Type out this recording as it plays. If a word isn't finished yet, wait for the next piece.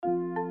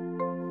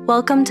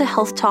Welcome to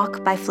Health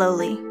Talk by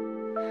Flowly.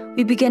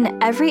 We begin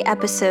every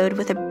episode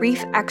with a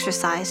brief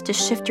exercise to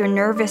shift your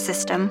nervous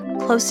system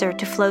closer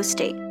to flow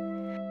state.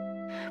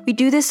 We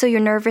do this so your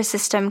nervous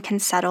system can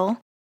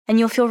settle, and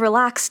you'll feel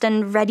relaxed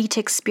and ready to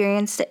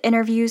experience the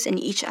interviews in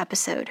each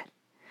episode.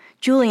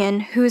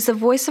 Julian, who is the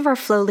voice of our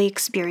Flowly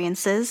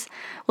experiences,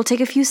 will take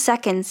a few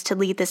seconds to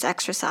lead this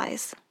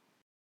exercise.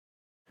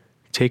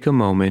 Take a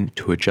moment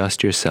to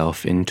adjust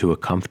yourself into a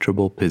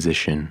comfortable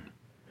position.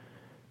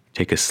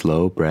 Take a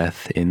slow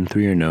breath in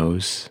through your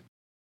nose,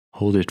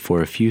 hold it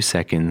for a few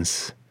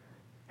seconds,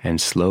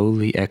 and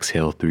slowly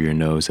exhale through your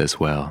nose as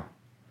well.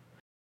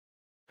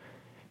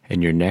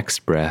 And your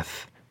next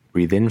breath,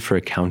 breathe in for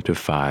a count of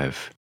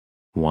 5.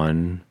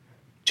 1,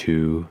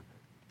 2,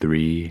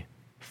 3,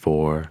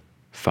 4,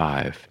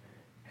 5.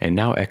 And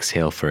now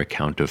exhale for a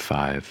count of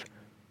 5.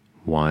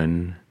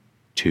 1,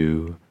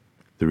 2,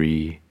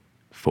 3,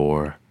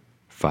 4,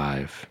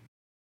 5.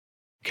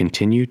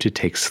 Continue to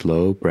take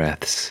slow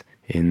breaths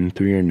in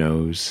through your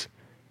nose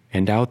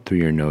and out through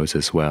your nose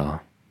as well,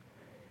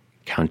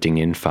 counting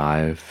in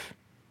 5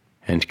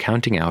 and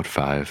counting out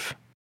 5.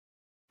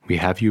 We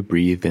have you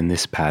breathe in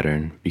this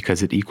pattern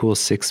because it equals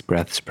 6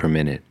 breaths per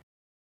minute,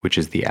 which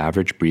is the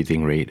average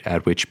breathing rate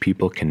at which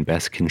people can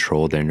best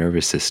control their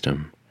nervous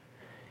system.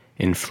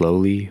 In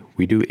Flowly,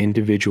 we do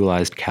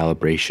individualized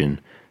calibration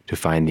to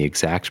find the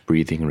exact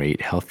breathing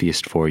rate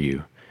healthiest for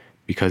you,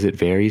 because it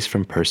varies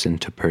from person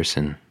to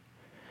person.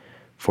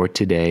 For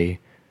today,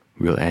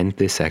 we'll end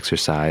this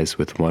exercise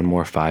with one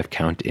more 5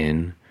 count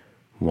in,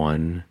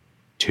 1,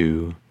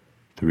 2,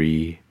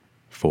 3,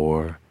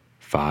 4,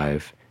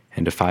 5,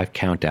 and a 5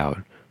 count out,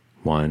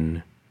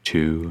 1,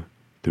 2,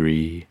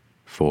 3,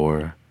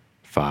 4,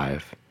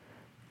 5.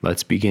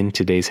 Let's begin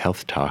today's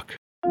health talk.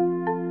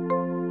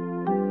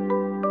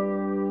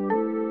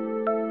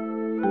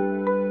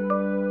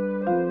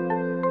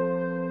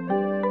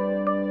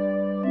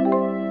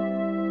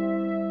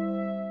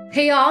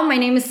 Hey y'all, my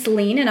name is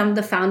Celine and I'm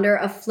the founder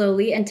of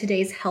Flowly and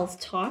today's Health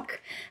Talk.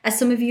 As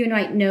some of you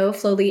might know,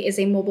 Flowly is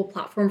a mobile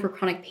platform for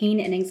chronic pain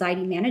and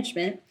anxiety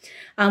management.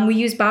 We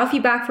use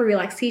biofeedback for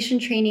relaxation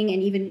training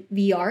and even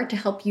VR to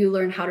help you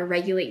learn how to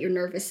regulate your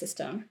nervous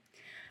system.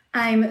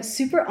 I'm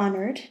super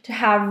honored to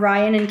have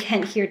Ryan and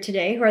Kent here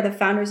today, who are the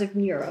founders of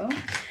Neuro.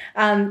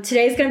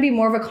 Today is going to be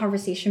more of a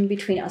conversation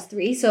between us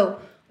three,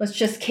 so let's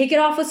just kick it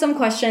off with some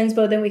questions,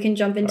 but then we can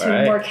jump into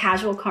a more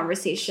casual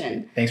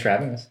conversation. Thanks for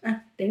having us.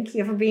 Thank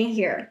you for being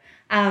here.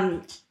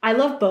 I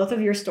love both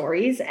of your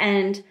stories,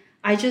 and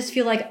I just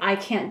feel like I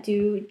can't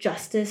do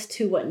justice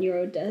to what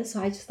Neuro does.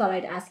 So I just thought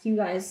I'd ask you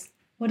guys,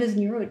 what does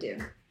Neuro do?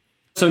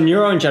 So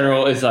Neuro in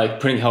general is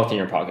like putting health in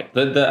your pocket.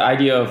 The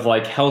idea of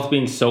like health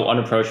being so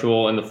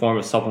unapproachable in the form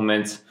of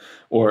supplements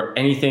or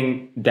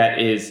anything that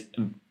is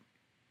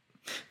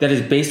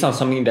based on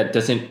something that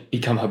doesn't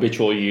become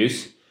habitual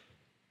use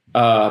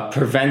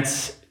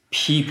prevents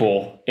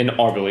people, in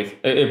our belief,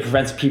 it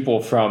prevents people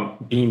from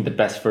being the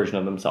best version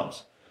of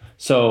themselves.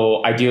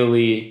 So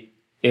ideally,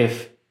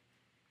 if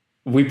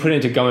we put it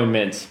into gum and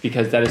mints,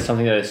 because that is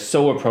something that is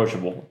so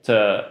approachable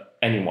to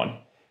anyone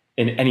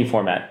in any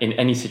format, in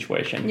any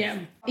situation. Yeah.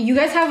 You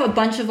guys have a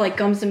bunch of like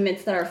gums and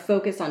mints that are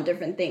focused on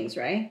different things,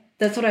 right?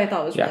 That's what I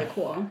thought was really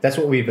cool. That's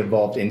what we've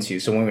evolved into.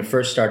 So when we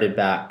first started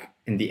back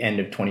in the end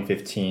of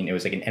 2015, it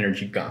was like an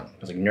energy gum.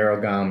 It was like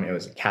NeuroGum. It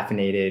was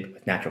caffeinated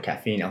with natural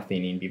caffeine,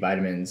 L-theanine, B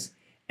vitamins.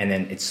 And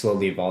then it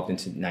slowly evolved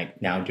into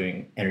like now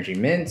doing energy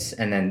mints.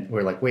 And then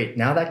we're like, wait,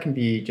 now that can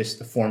be just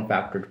the form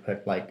factor to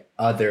put like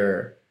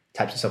other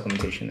types of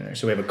supplementation in there.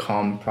 So we have a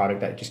Calm product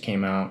that just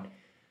came out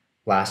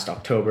last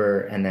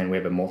October. And then we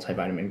have a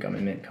multivitamin gum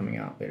and mint coming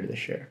out later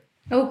this year.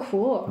 Oh,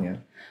 cool. Yeah.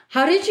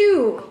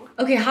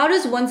 How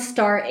does one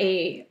start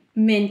a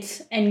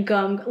mint and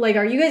gum? Like,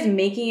 are you guys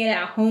making it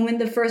at home in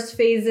the first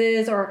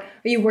phases, or are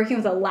you working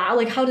with a lab?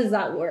 Like, how does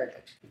that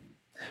work?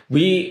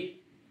 We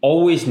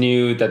always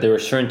knew that there were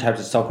certain types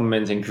of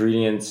supplements,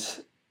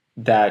 ingredients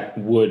that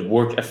would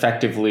work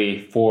effectively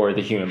for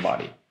the human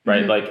body,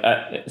 right?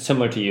 Mm-hmm. Like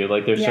similar to you,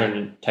 like there's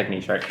certain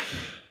techniques, right?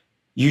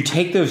 You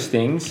take those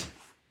things,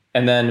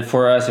 and then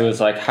for us, it was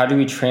like, how do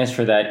we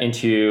transfer that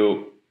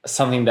into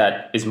something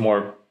that is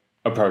more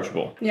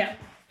approachable? Yeah.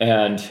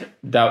 And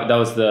that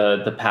was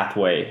the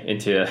pathway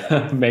into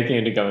making it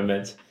into gum and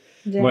mints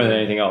more than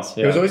anything else.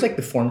 Yeah. It was always like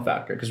the form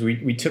factor, because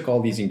we took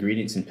all these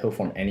ingredients in pill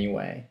form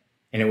anyway.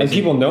 And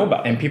people know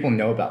about it. And people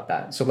know about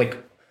that. So like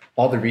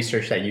all the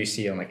research that you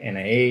see on like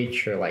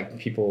NIH or like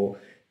people,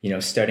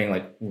 studying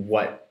like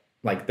what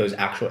like those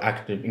actual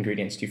active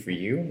ingredients do for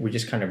you, we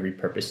just kind of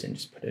repurposed and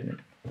just put it in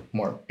a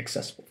more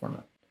accessible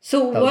format.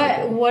 So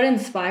what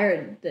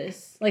inspired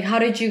this? Like, how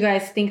did you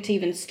guys think to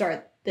even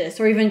start this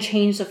or even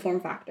change the form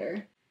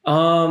factor?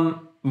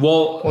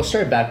 Well,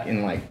 started back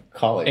in like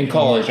college. In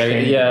college,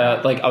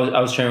 like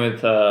I was training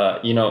with, I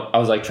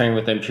was like training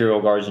with the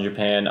Imperial Guards in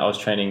Japan. I was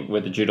training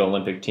with the Judo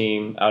Olympic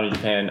team out in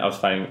Japan. I was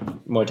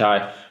fighting Muay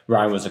Thai.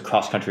 Ryan was a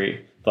cross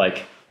country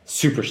like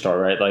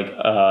superstar, right?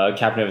 Like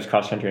captain of his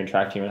cross country and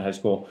track team in high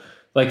school.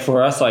 Like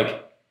for us,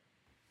 like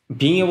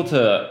being able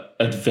to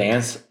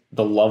advance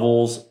the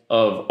levels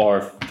of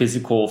our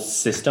physical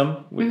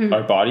system with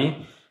our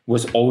body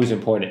was always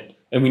important.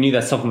 And we knew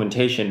that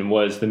supplementation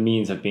was the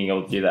means of being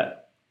able to do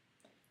that.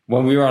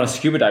 When we were on a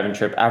scuba diving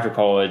trip after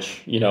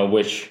college,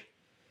 which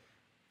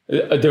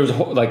there was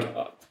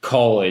like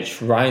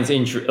college, Ryan's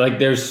injury, like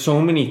there's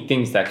so many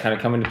things that kind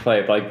of come into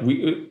play.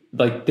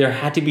 Like there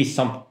had to be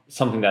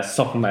something that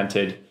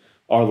supplemented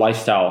our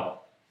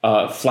lifestyle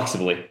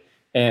flexibly.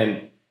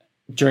 And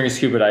during a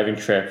scuba diving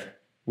trip,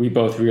 we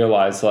both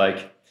realized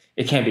like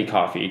it can't be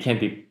coffee, it can't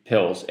be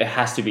pills. It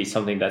has to be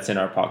something that's in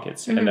our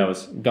pockets, and that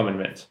was gum and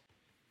mints.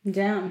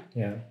 Damn.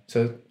 Yeah.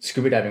 So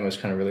scuba diving was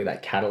kind of really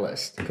that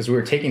catalyst because we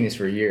were taking this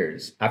for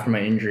years. After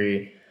my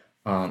injury,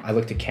 I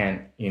looked at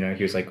Kent. He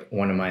was like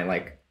one of my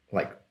like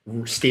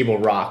stable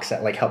rocks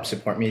that like helped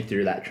support me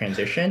through that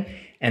transition.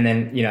 And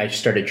then I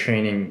started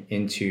training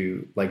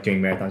into like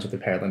doing marathons with the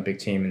Paralympic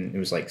team, and it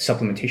was like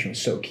supplementation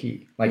was so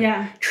key.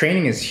 Like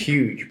training is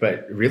huge,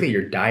 but really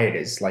your diet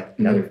is like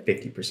another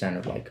 50%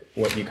 of like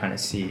what you kind of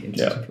see in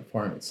terms of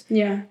performance.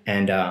 Yeah.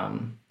 And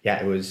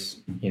it was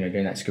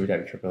during that scuba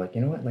diving trip, we're like,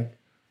 you know what, like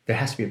there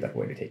has to be a better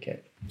way to take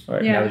it.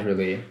 Right. Yeah. That was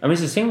really. I mean,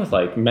 it's the same with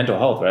like mental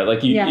health, right? Like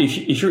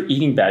if you're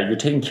eating bad, you're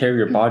taking care of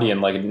your body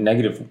in like a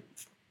negative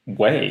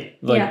way.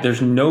 Like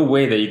there's no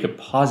way that you could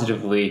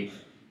positively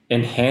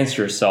enhance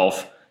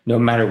yourself no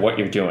matter what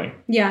you're doing.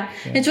 Yeah.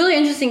 It's really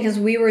interesting because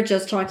we were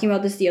just talking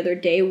about this the other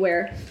day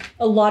where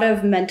a lot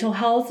of mental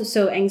health,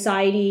 so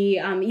anxiety,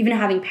 even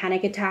having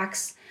panic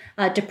attacks,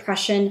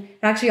 depression, it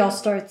actually all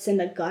starts in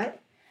the gut.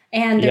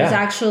 And there's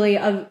actually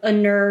a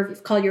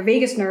nerve called your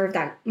vagus nerve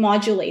that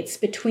modulates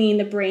between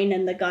the brain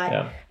and the gut.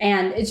 Yeah.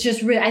 And it's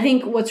just really, I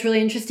think what's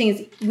really interesting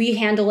is we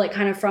handle it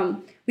kind of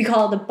from, we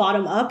call it the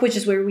bottom up, which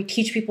is where we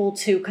teach people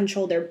to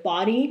control their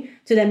body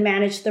to then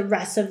manage the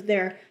rest of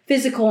their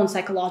physical and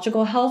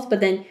psychological health. But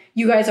then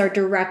you guys are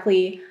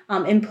directly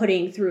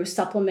inputting through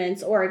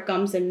supplements or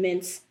gums and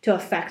mints to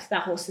affect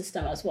that whole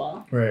system as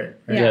well. Right.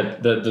 Yeah.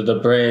 The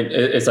brain,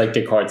 it's like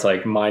Descartes'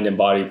 like mind and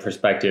body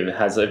perspective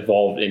has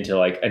evolved into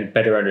like a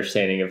better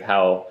understanding of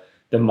how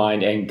the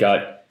mind and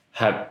gut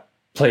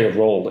play a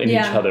role in each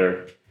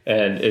other.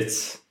 And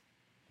it's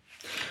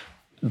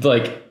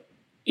like,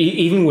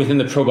 even within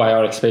the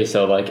probiotic space,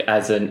 though, like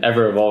as an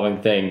ever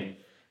evolving thing,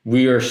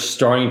 we are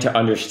starting to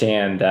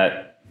understand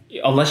that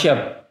unless you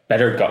have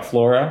better gut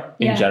flora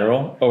in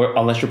general, or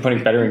unless you're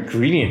putting better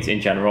ingredients in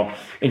general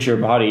into your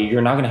body,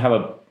 you're not going to have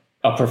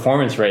a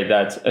performance rate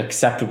that's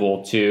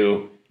acceptable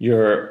to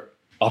your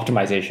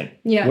optimization,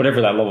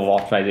 whatever that level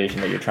of optimization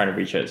that you're trying to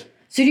reach is.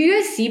 So do you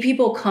guys see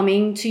people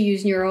coming to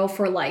use Neuro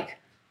for like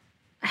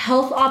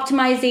health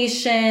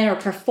optimization or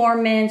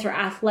performance or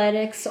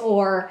athletics,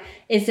 or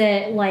is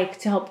it like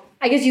to help?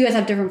 I guess you guys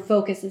have different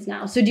focuses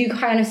now. So do you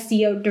kind of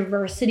see a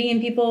diversity in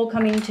people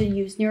coming to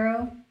use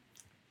Neuro?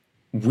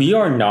 We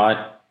are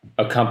not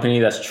a company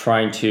that's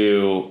trying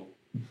to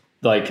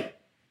like,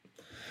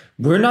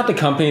 we're not the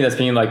company that's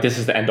being like, this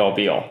is the end all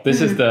be all.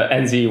 This is the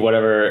NZ,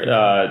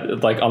 whatever,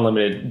 like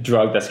unlimited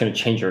drug that's going to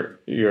change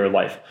your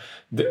life.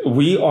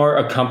 We are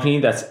a company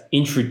that's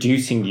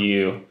introducing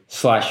you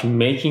 /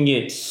 making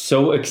it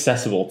so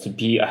accessible to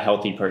be a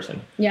healthy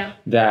person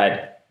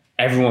that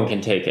everyone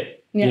can take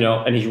it,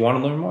 and if you want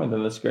to learn more,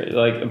 then that's great.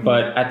 Like,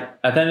 but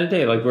at the end of the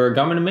day, like we're a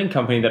gum and a mint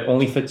company that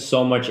only fits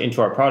so much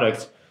into our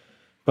products.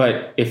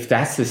 But if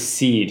that's the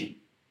seed,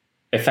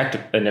 a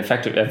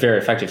very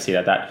effective seed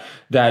at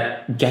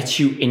that gets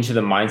you into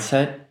the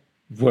mindset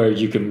where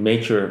you can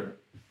make your,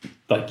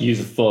 like use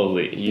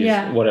Flowly,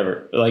 use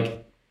whatever,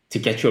 like to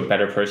get you a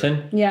better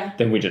person,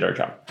 then we did our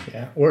job.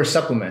 Yeah. Or a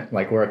supplement,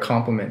 like we're a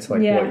complement to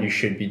like what you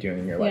should be doing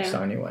in your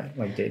lifestyle anyway,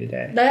 like day to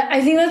day.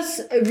 I think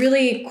that's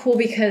really cool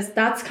because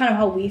that's kind of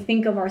how we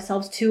think of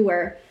ourselves too,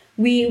 where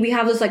we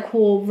have this like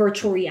cool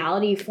virtual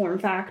reality form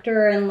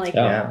factor and like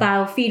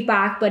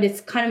biofeedback, but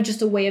it's kind of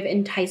just a way of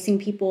enticing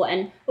people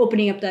and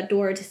opening up that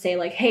door to say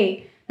like,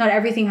 hey, not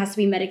everything has to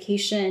be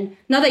medication.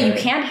 Not that you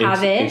can't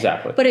have it,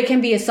 but it can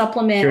be a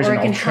supplement or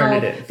it can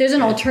help. There's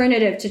an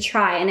alternative to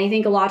try. And I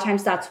think a lot of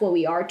times that's what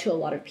we are to a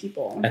lot of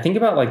people. I think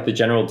about like the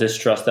general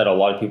distrust that a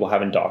lot of people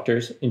have in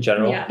doctors in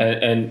general.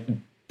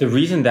 And the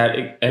reason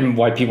that, and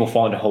why people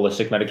fall into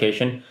holistic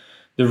medication,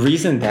 the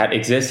reason that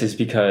exists is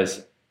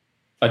because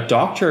a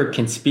doctor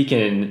can speak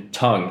in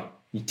tongue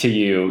to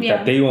you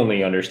that they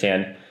only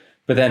understand,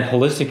 but then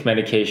holistic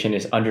medication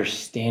is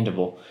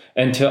understandable.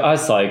 And to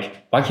us, like,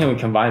 why can't we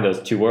combine those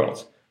two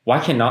worlds? Why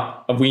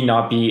cannot we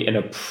not be an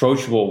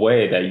approachable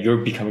way that you're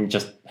becoming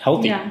just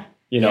healthy?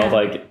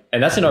 Like,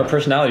 and that's in our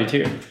personality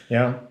too.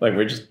 Yeah. Like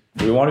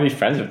we want to be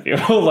friends with you.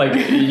 Like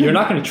you're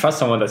not going to trust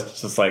someone that's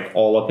just like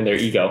all up in their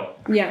ego.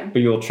 Yeah.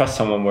 But you'll trust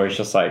someone where it's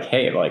just like,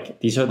 hey, like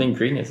these are the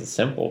ingredients. It's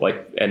simple.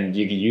 Like, and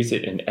you can use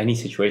it in any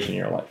situation in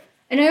your life.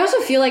 And I also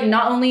feel like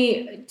not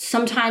only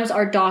sometimes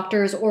our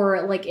doctors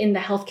or like in the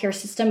healthcare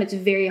system, it's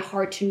very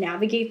hard to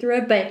navigate through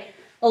it. But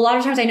a lot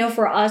of times I know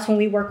for us, when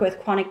we work with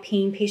chronic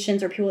pain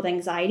patients or people with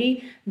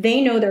anxiety, they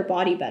know their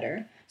body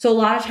better. So a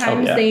lot of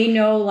times yeah. they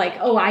know like,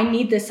 oh, I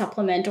need this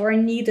supplement or I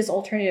need this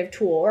alternative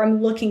tool or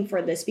I'm looking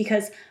for this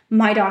because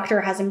my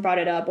doctor hasn't brought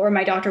it up or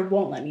my doctor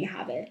won't let me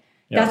have it.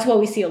 Yeah. That's what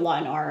we see a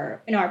lot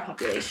in our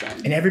population.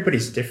 And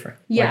everybody's different.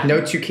 Yeah. Like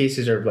no two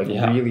cases are like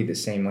really the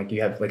same. Like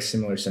you have like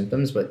similar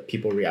symptoms, but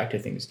people react to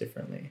things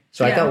differently.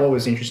 So I thought what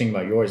was interesting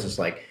about yours is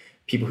like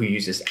people who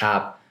use this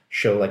app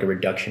show like a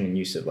reduction in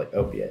use of like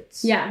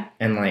opiates. Yeah.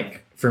 And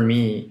like for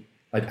me,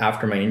 like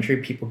after my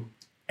injury,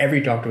 every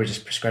doctor was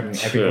just prescribing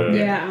every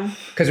opiate. Yeah.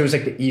 Because it was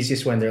like the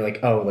easiest one. They're like,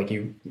 oh, like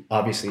you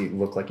obviously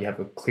look like you have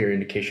a clear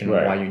indication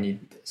of why you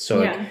need this. So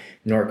like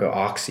Norco,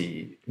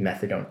 Oxy,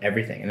 Methadone,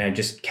 everything. And I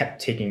just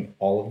kept taking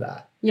all of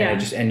that. Yeah. And I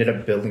just ended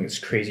up building this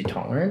crazy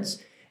tolerance.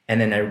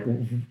 And then I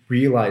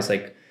realized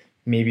like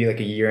maybe like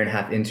a year and a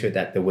half into it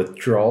that the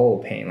withdrawal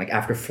pain, like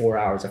after 4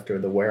 hours after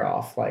the wear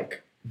off,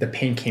 like the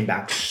pain came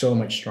back so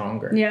much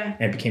stronger. Yeah.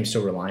 And I became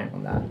so reliant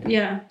on that.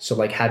 Yeah. So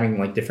like having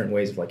like different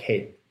ways of like,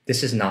 hey,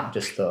 this is not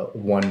just the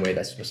one way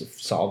that's supposed to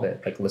solve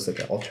it. Like let's look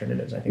at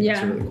alternatives. I think that's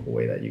a really cool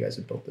way that you guys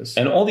have built this.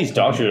 And all these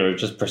doctors are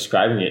just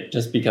prescribing it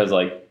just because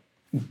like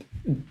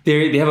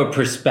they have a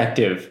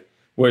perspective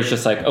where it's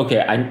just like,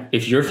 okay,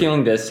 if you're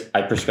feeling this,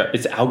 I prescribe.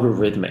 It's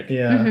algorithmic,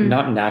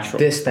 not natural.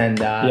 This, then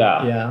that.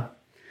 Yeah.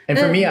 And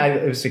for me,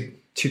 it was like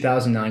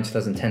 2009,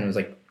 2010. It was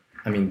like,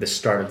 I mean, the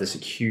start of this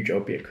huge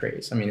opiate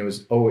craze. I mean,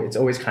 it's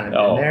always kind of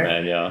been there.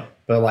 Man, yeah.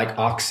 But like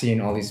Oxy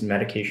and all these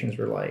medications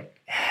were like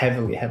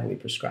heavily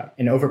prescribed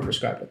and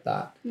overprescribed with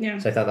that. Yeah.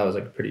 So I thought that was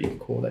like pretty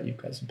cool that you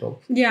guys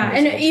built. Yeah.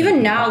 And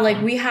even now,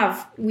 like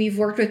we've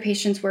worked with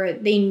patients where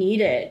they need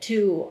it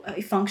to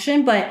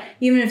function, but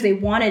even if they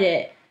wanted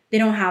it, they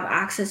don't have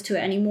access to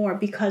it anymore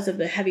because of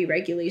the heavy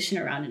regulation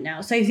around it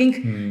now. So I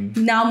think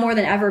now more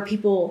than ever,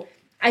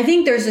 I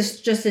think there's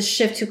this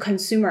shift to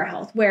consumer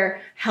health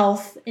where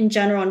health in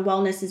general and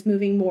wellness is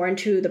moving more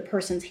into the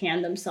person's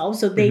hand themselves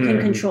so they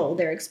can control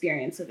their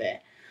experience of it.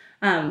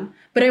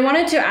 But I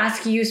wanted to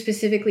ask you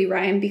specifically,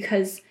 Ryan,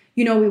 because,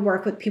 we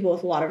work with people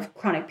with a lot of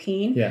chronic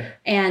pain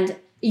and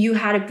you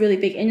had a really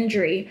big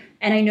injury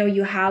and I know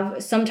you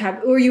have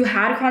you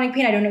had chronic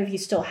pain. I don't know if you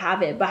still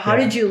have it, but how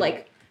did you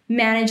like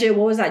manage it?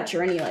 What was that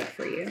journey like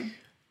for you?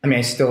 I mean,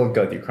 I still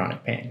go through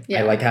chronic pain.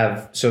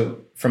 Yeah.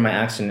 So from my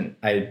accident,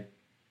 I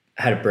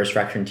had a burst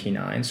fracture in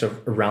T9. So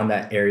around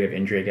that area of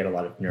injury, I get a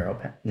lot of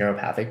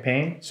neuropathic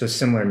pain. So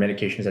similar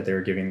medications that they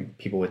were giving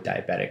people with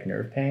diabetic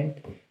nerve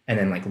pain and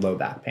then like low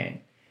back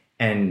pain.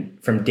 And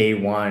from day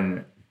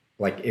one,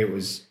 like it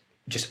was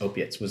just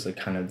opiates was like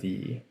kind of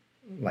the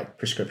like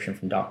prescription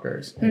from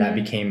doctors. And that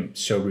became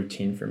so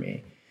routine for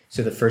me.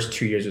 So the first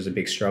 2 years was a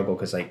big struggle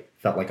because I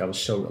felt like I was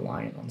so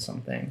reliant on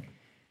something.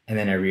 And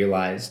then I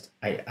realized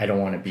I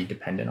don't want to be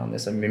dependent on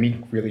this. It made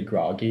me really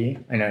groggy.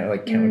 And I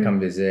like can't come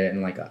visit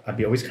and like I'd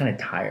be always kind of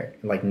tired,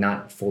 like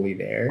not fully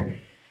there.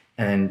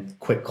 And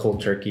quit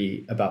cold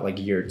turkey about like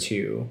year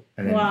 2.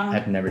 And then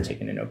I've never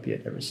taken an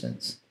opiate ever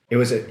since. It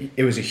was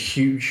a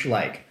huge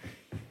like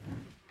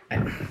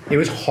it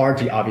was hard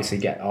to obviously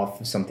get off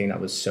of something that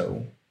was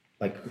so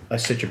like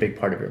such a big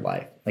part of your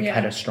life. Like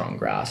had a strong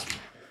grasp.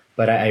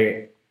 But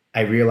I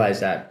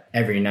realized that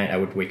every night I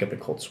would wake up in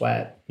cold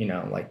sweat,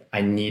 like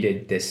I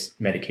needed this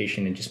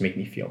medication and just make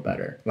me feel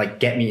better, like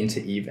get me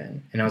into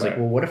even. And I was like,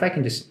 well, what if I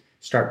can just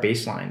start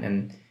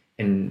baseline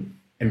and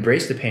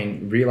embrace the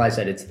pain, realize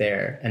that it's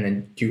there, and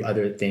then do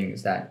other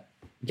things that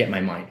get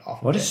my mind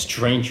off What of a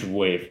strange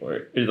way for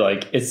it.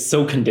 Like, it's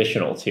so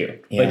conditional too.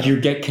 Yeah. Like,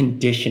 you get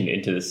conditioned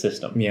into the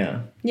system.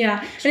 Yeah. Yeah.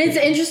 And it's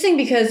interesting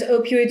because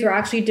opioids were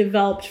actually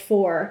developed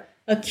for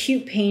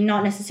acute pain,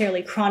 not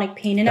necessarily chronic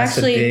pain. And that's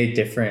actually, a big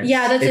difference.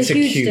 Yeah, that's it's a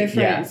huge acute,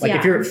 difference. Yeah. Like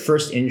if you're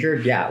first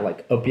injured,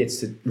 like opiates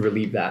to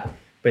relieve that.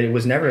 But it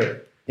was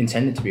never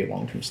intended to be a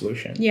long-term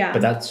solution. Yeah.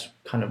 But that's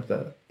kind of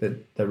the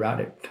route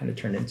it kind of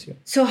turned into.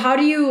 So how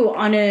do you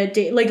on a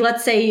day, like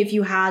let's say if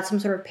you had some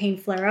sort of pain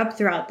flare up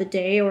throughout the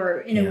day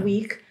or in a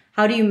week,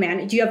 how do you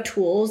manage? Do you have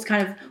tools?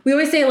 Kind of, we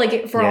always say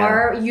like for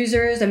our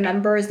users and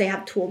members, they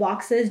have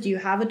toolboxes. Do you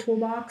have a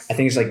toolbox? I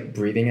think it's like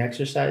breathing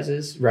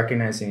exercises,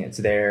 recognizing it's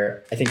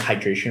there. I think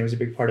hydration was a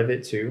big part of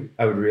it too.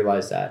 I would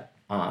realize that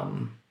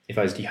if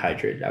I was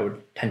dehydrated, I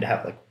would tend to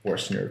have like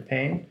worse nerve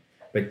pain.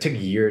 But it took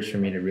years for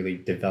me to really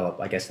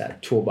develop, I guess,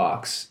 that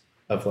toolbox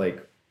of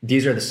like,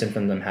 these are the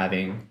symptoms I'm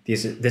having.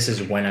 This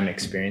is when I'm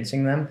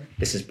experiencing them.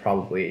 This is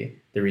probably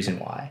the reason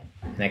why.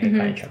 And I can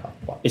kind of check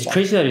off. It's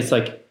crazy that it's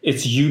like,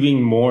 it's you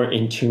being more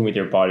in tune with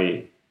your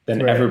body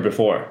than ever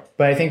before.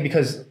 But I think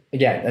because,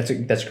 that's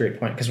a great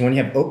point. Because when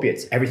you have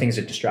opiates, everything's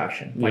a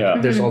distraction.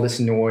 Like there's all this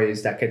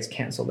noise that gets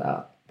canceled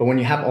out. But when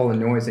you have all the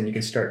noise, then you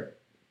can start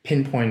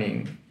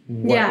pinpointing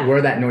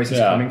where that noise is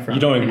coming from. You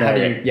don't ignore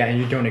it. And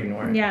you don't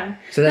ignore it. Yeah.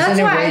 So that's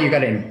in a way you got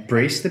to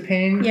embrace the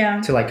pain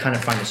to like kind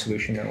of find a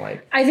solution and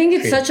like. I think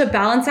it's such a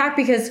balance act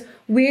because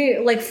we,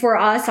 like for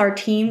us, our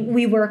team,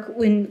 we work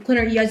in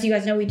as you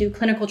guys know, we do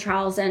clinical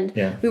trials and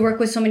we work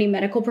with so many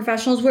medical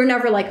professionals. We're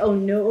never like, oh,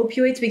 no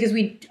opioids, because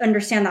we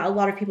understand that a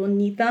lot of people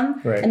need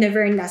them and they're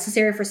very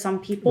necessary for some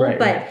people.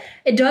 But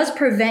it does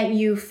prevent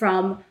you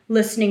from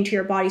listening to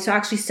your body. So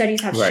actually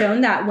studies have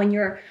shown that when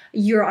you're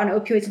on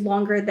opioids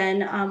longer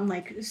than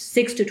like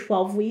 6 to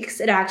 12 weeks,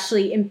 it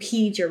actually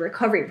impedes your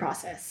recovery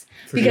process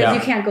because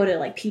you can't go to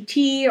like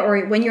PT,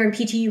 or when you're in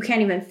PT, you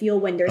can't even feel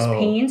when there's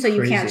pain. So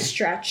you can't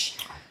stretch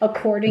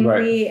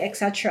accordingly,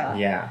 etc.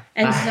 Yeah.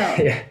 And so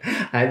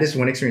I had this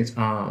one experience.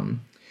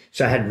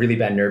 So I had really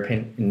bad nerve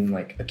pain in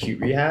like acute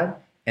rehab,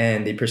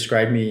 and they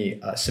prescribed me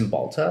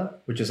Cymbalta,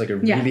 which is like a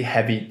really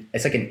heavy,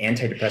 it's like an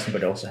antidepressant,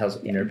 but it also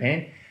has nerve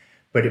pain,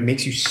 but it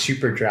makes you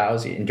super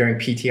drowsy. And during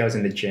PT, I was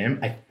in the gym,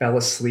 I fell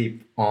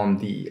asleep on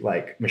the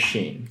like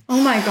machine.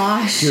 Oh my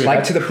gosh. Dude,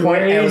 like to the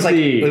point, it was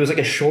like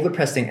a shoulder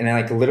press thing, and I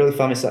like literally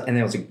felt myself, and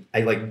then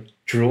I like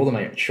drooled on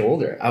my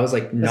shoulder. I was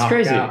like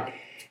knocked out.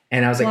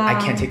 And I was like, I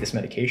can't take this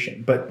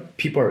medication. But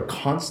people are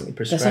constantly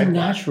prescribed. That's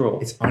unnatural.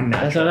 It's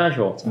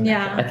unnatural. That's unnatural.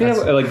 Yeah. I think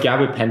like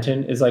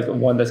gabapentin is like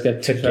one that's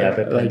get took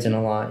gabapentin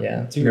a lot.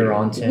 Yeah.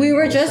 Neurontin.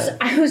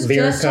 I was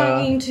just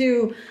talking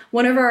to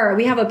one of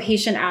we have a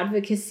patient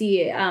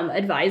advocacy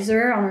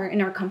advisor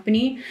in our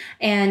company,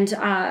 and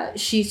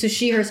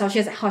she herself, she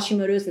has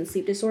Hashimoto's and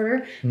sleep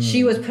disorder.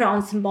 She was put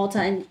on Cymbalta,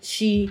 and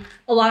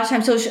a lot of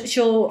times, so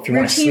she'll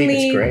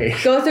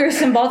routinely go through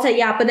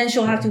Cymbalta, but then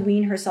she'll have to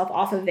wean herself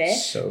off of it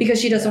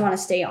because she doesn't want to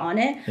stay on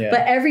it. Yeah.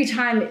 But every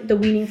time the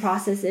weaning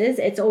process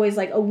it's always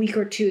like a week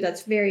or two.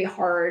 That's very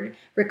hard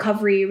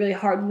recovery, really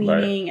hard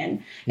weaning,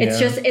 and it's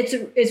just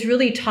it's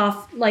really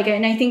tough. Like,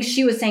 and I think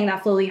she was saying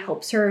that Flowly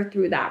helps her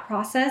through that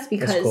process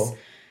because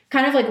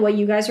kind of like what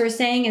you guys were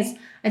saying is,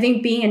 I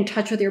think being in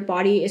touch with your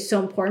body is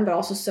so important, but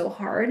also so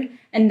hard.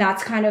 And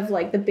that's kind of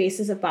like the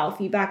basis of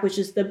biofeedback, which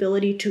is the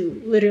ability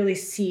to literally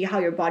see how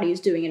your body is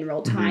doing in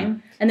real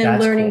time and then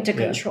learning to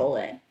control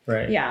it.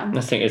 Right. Yeah.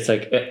 That's the thing. It's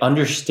like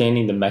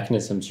understanding the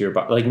mechanisms of your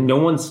body. Like no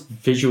one's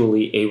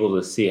visually able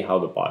to see how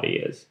the body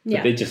is.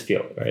 Yeah. They just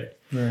feel it,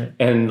 right?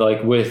 And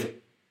like with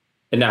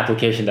an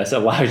application that's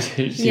allowed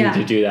you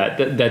to do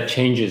that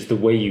changes the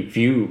way you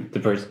view the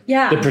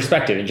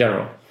perspective in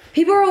general.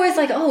 People are always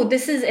like, "Oh,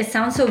 it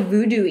sounds so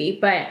voodoo-y,"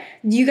 but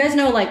do you guys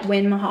know like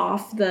Wim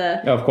Hof?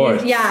 Of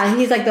course.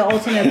 He's like the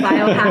ultimate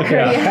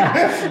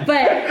biohacker.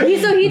 But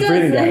he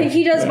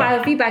does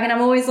biofeedback, and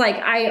I'm always like,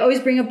 I always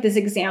bring up this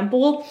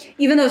example,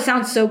 even though it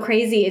sounds so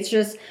crazy. It's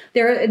just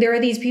there are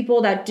these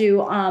people that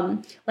do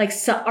like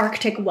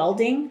Arctic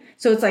welding,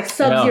 so it's like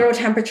sub-zero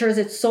temperatures.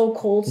 It's so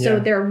cold, so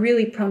they're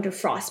really prone to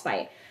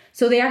frostbite.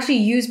 So they actually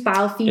use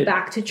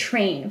biofeedback to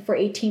train for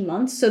 18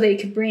 months, so they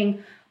could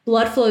bring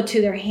blood flow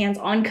to their hands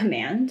on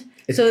command.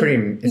 It's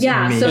amazing. It's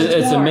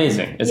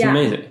amazing. It's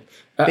amazing.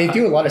 They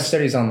do a lot of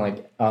studies on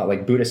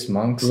like Buddhist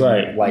monks,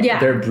 and, like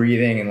their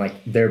breathing and like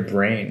their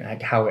brain,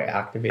 like how it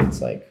activates,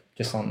 like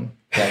just on.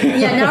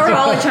 Now we're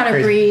all trying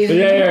to breathe.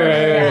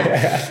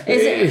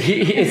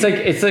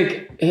 It's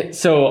like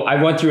so.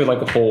 I went through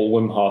like a whole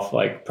Wim Hof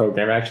like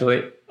program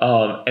actually,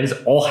 and it's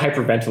all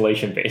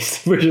hyperventilation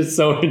based, which is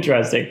so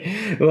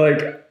interesting.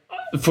 Like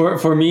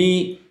for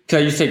me. So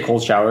I used to take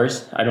cold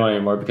showers. I don't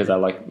anymore because I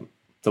like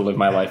to live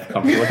my life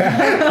comfortably. But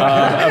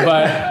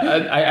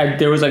I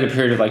there was like a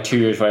period of like 2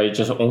 years where I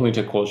just only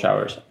took cold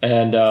showers,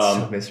 and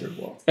so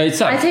miserable. I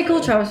take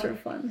cold showers for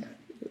fun.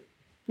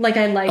 Like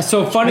I like.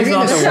 So fun is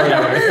not the word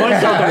I would. Fun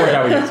is not the word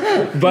I would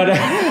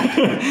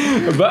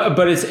use.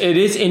 But it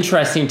is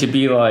interesting to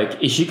be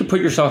like, if you could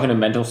put yourself in a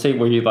mental state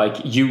where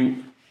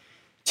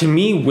to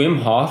me,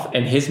 Wim Hof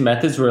and his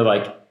methods were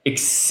like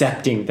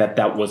accepting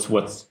that was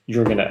what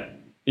you're gonna.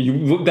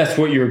 That's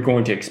what you're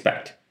going to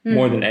expect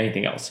more than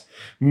anything else.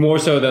 More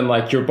so than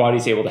like your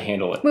body's able to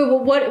handle it. Wait, well,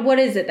 what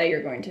is it that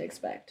you're going to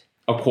expect?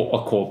 A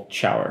cold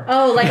shower.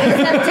 Oh, like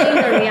accepting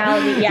the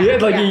reality. Yeah.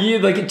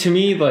 Like to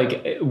me,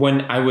 like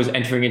when I was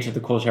entering into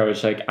the cold shower,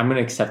 it's like I'm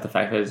gonna accept the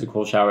fact that it's a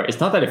cold shower. It's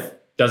not that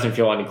it doesn't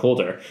feel any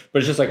colder, but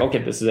it's just like, okay,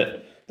 this is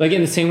it. Like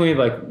in the same way,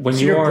 like when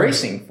you're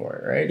bracing for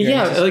it, right?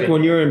 Like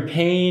when you're in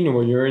pain or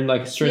when you're in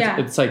like stress,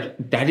 it's like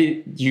that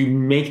is, you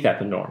make that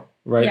the norm,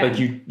 right? Like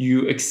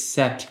you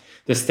accept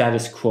the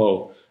status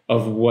quo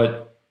of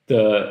what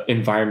the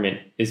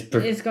environment is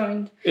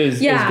going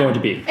to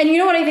be. And you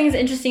know what I think is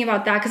interesting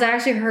about that? Because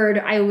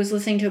I was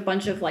listening to a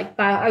bunch of like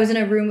I was in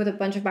a room with a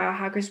bunch of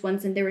biohackers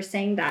once, and they were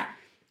saying that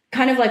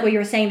kind of like what you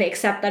were saying, they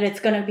accept that it's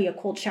going to be a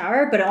cold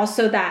shower, but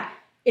also that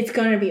it's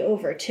going to be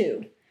over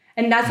too.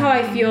 And that's how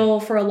I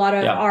feel for a lot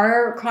of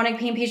our chronic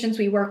pain patients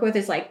we work with,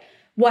 is like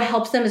what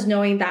helps them is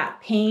knowing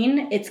that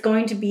pain, it's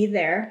going to be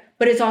there,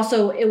 but it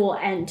will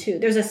end too.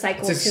 There's a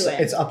cycle to it.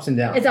 It's ups and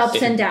downs. It's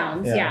ups and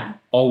downs, yeah.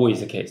 Always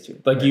the case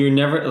too. Like you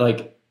never,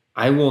 like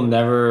I will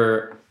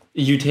never,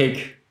 you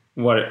take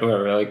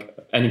whatever, like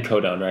any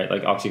codone, right?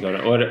 Like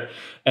oxycodone, whatever,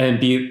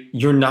 and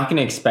you're not going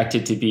to expect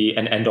it to be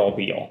an end all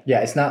be all.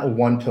 Yeah, it's not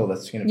one pill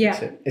that's going to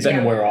fix it. It's going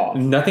to wear off.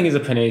 Nothing is a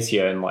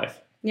panacea in life.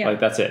 Yeah.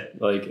 Like that's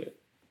it. Like,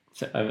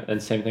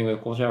 and same thing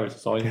with cold showers.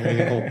 It's always going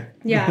to be cold.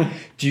 Yeah.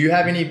 Do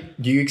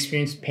you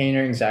experience pain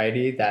or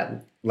anxiety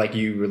that like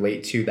you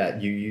relate to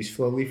that you use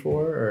Flowly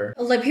for? Or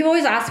like people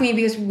always ask me,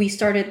 because we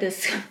started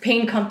this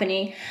pain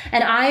company,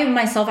 and I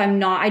myself,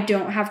 I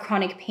don't have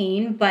chronic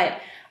pain, but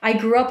I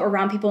grew up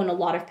around people in a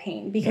lot of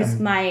pain because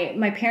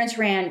my parents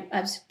ran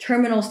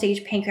terminal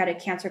stage pancreatic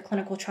cancer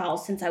clinical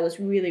trials since I was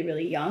really,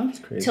 really young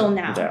till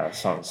now. Yeah, it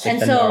sounds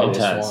And so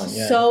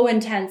intense. so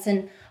intense.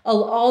 And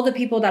all the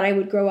people that I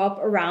would grow up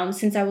around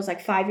since I was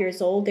like 5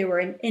 years old, they were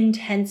in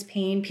intense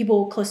pain.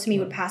 People close to me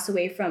would pass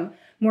away from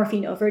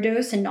morphine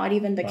overdose and not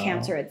even the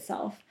cancer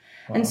itself.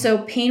 And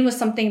so pain was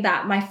something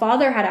that my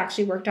father had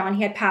actually worked on.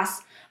 He had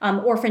passed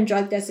orphan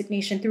drug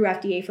designation through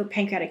FDA for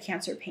pancreatic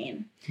cancer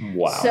pain.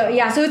 Wow.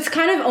 So so it's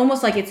kind of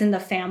almost like it's in the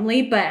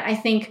family, but I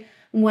think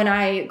when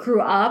I grew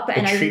up the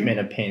treatment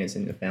of pain is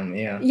in the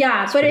family,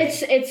 but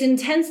it's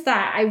intense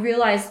that I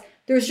realized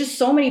there's just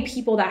so many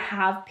people that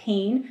have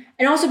pain.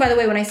 And also, by the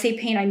way, when I say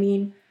pain, I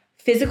mean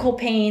physical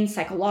pain,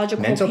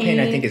 psychological mental pain,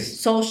 I think is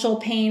social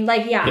pain.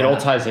 Like, it all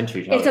ties into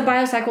each other. It's a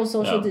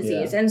biopsychosocial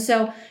disease. And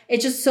so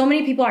it's just so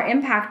many people are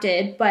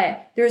impacted,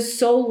 but there's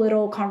so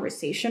little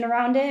conversation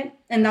around it.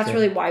 And that's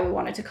really why we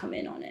wanted to come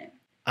in on it.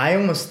 I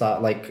almost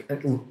thought, like,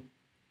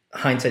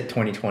 hindsight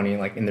 2020,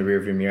 like in the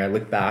rearview mirror, I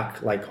look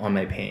back like on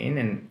my pain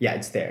and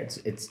it's there.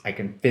 It's I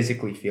can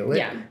physically feel it.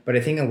 Yeah. But I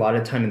think a lot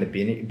of time in the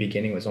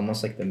beginning was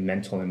almost like the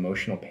mental,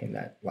 emotional pain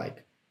that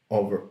like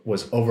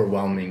was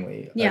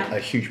overwhelmingly a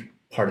huge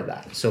part of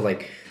that. So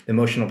like the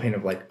emotional pain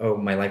of like, oh,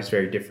 my life is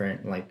very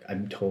different. Like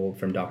I'm told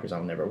from doctors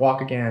I'll never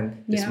walk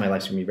again. My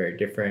life's gonna be very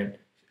different.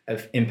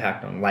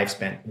 Impact on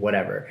lifespan,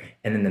 whatever.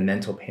 And then the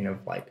mental pain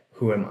of like,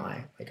 who am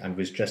I? Like I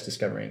was just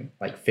discovering,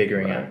 like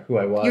figuring out who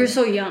I was. You were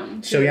so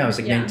young. So I was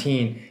like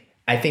 19.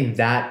 I think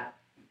that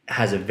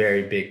has a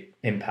very big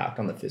impact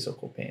on the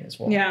physical pain as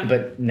well. Yeah.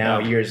 But now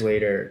years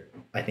later,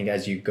 I think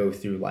as you go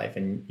through life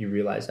and you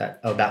realize that,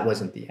 oh, that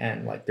wasn't the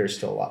end. Like there's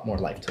still a lot more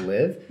life to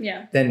live.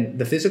 Yeah. Then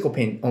the physical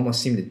pain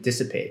almost seemed to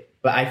dissipate.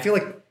 But I feel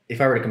like if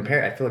I were to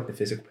compare it, I feel like the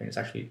physical pain is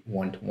actually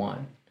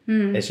 1-to-1.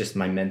 It's just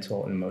my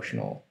mental and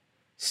emotional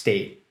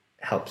state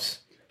helps.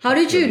 How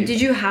did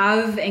you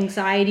have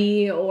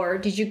anxiety or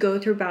did you go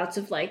through bouts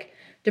of like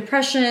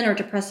depression or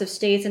depressive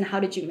states, and how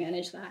did you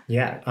manage that?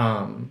 Yeah,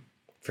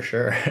 for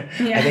sure.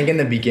 I think in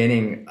the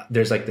beginning,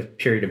 there's like the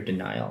period of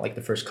denial, like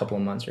the first couple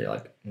of months where you're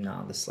like,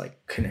 no, this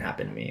like couldn't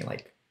happen to me.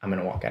 Like I'm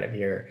going to walk out of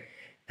here.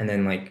 And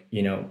then like,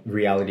 you know,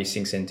 reality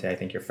sinks into, I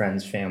think, your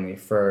friends, family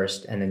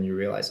first. And then you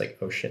realize like,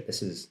 oh shit,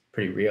 this is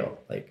pretty real.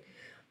 Like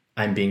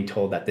I'm being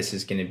told that this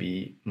is going to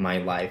be my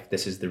life.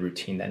 This is the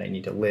routine that I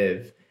need to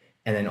live.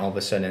 And then all of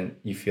a sudden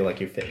you feel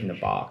like you fit in the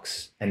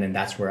box. And then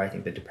that's where I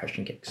think the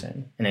depression kicks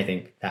in. And I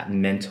think that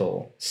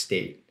mental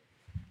state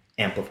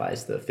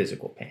amplifies the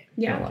physical pain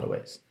in a lot of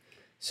ways.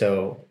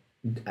 So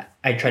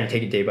I try to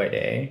take it day by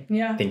day.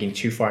 Yeah. Thinking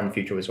too far in the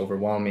future was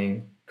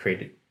overwhelming,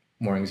 created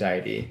more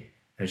anxiety.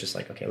 I was just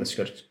like, okay, let's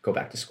go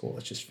back to school.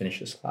 Let's just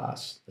finish this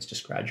class. Let's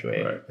just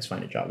graduate. Right. Let's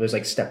find a job. It was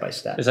like step by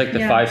step. It's like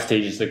the 5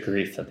 stages of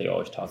grief that they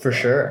always talk about. For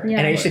sure. Yeah.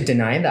 And I used to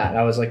deny that.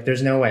 I was like,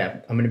 there's no way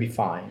I'm going to be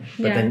fine.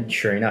 But then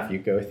sure enough, you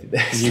go through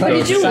this.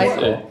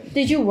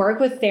 Did you work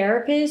with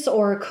therapists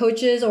or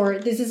coaches, or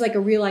this is like a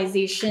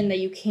realization that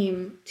you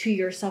came to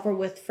yourself or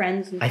with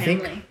friends and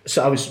family? I think,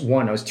 so I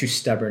was too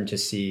stubborn to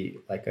see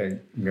like a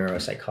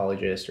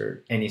neuropsychologist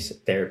or any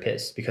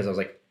therapist because I was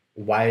like,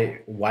 why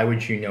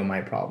would you know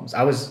my problems?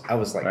 I was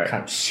like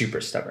kind of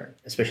super stubborn,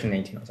 especially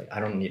 19. I was like,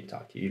 I don't need to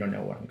talk to you. You don't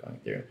know what I'm going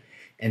through.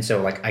 And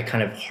so like I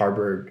kind of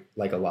harbored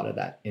like a lot of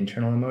that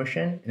internal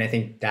emotion. And I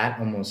think that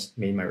almost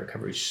made my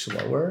recovery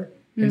slower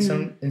in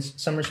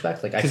some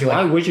respects. Like I feel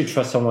why like, would you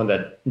trust someone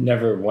that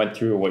never went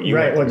through what you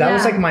went through? Well, that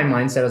was like my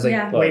mindset. I was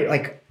like, wait,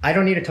 like I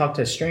don't need to talk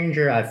to a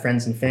stranger. I have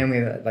friends and family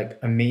that like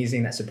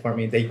amazing that support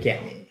me. They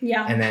get me.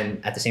 Yeah. And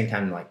then at the same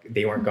time, like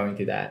they weren't going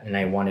through that, and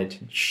I wanted to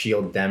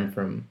shield them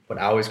from what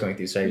I was going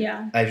through. So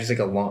I was like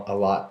a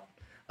lot.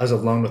 I was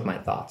alone with my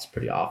thoughts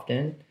pretty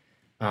often,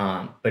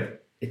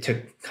 but it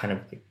took kind of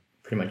like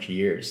pretty much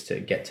years to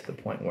get to the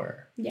point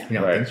where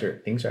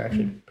things are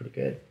actually pretty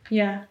good.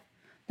 Yeah.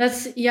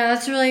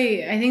 That's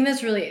really, I think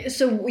that's really,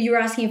 so you were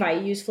asking if I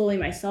use Flowly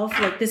myself.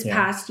 Like this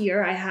past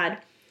year, I had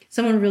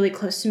someone really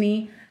close to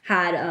me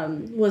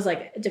was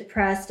like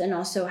depressed and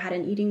also had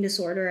an eating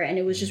disorder, and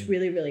it was just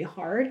really, really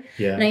hard.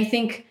 Yeah. And I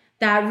think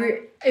that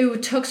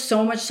it took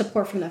so much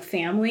support from the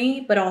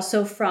family, but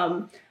also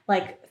from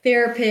like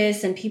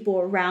therapists and people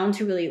around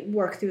to really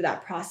work through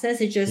that process.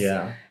 It just,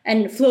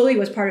 and Flowly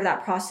was part of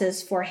that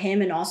process for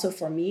him and also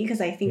for me, because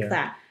I think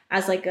that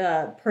as like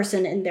a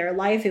person in their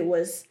life, it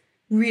was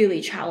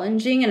really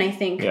challenging. And I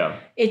think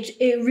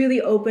it really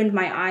opened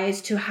my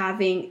eyes to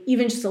having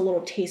even just a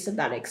little taste of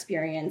that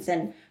experience,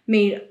 and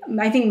made,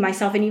 I think,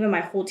 myself and even my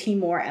whole team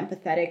more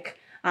empathetic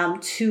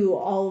to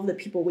all of the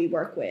people we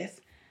work with.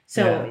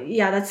 So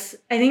I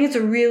think it's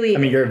a really, I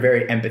mean, you're a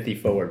very empathy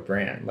forward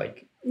brand.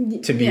 Like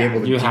to be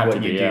able to do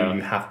what you do,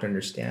 you have to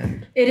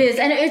understand. It is.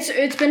 And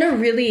it's been a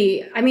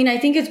really, I mean, I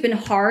think it's been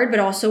hard,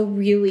 but also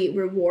really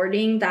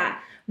rewarding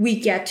that we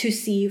get to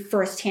see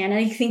firsthand,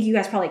 and I think you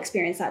guys probably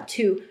experience that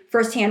too,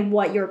 firsthand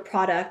what your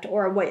product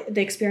or what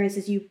the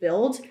experiences you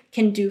build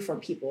can do for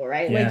people,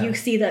 right? Like you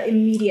see the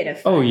immediate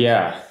effect. Oh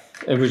yeah.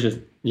 It was just,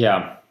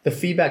 the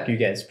feedback you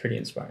get is pretty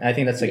inspiring. I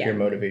think that's like your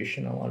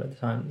motivation a lot of the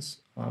times.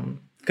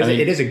 Because I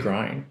mean, it is a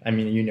grind. I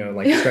mean, you know,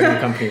 like starting a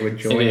company with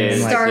Julian, It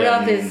is. like,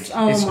 Startup yeah, is,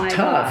 oh it's my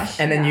tough. gosh.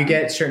 And then yeah. you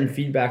get certain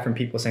feedback from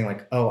people saying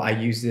like, oh, I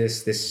use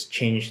this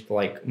changed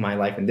like my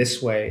life in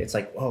this way. It's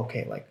like, oh,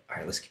 okay, like, all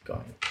right, let's keep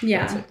going.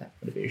 Yeah. It's like that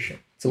motivation.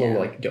 It's a little Yeah.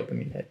 like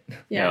dopamine hit.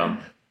 Yeah.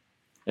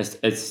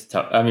 It's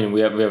tough. I mean,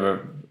 we have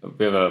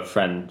a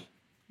friend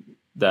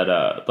that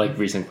like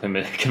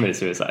recently committed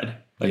suicide,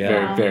 like Yeah.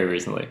 very very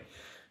recently,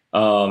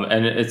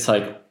 and it's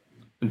like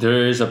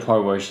there is a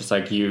part where it's just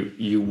like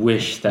you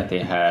wish that they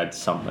had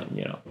something,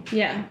 you know,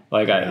 Yeah.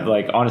 like Yeah. I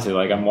like honestly,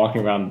 like I'm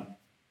walking around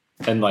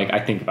and like I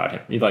think about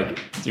him, like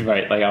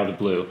right, like out of the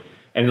blue,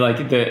 and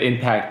like the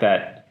impact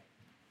that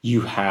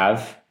you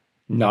have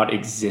not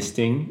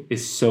existing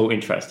is so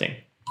interesting.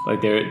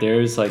 Like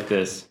there's like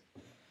this,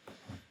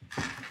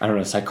 I don't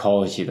know,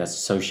 psychology that's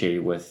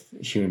associated with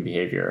human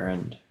behavior,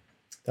 and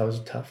That was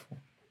a tough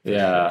one.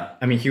 yeah,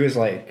 I mean, he was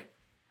like,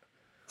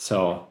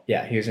 so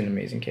yeah, he was an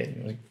amazing kid.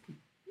 He was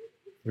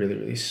really,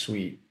 really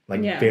sweet,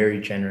 like Yeah. very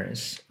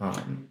generous.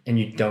 And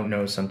you don't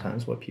know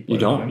sometimes what people you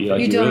are don't going you through. like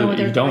You you don't know really what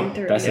they're you going don't.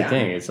 through, That's yeah. the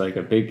thing. It's like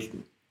a big,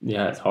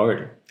 yeah, it's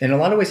hard. In a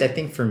lot of ways, I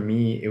think for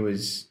me, it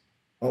was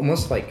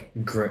almost like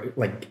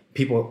like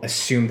people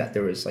assumed that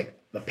there was like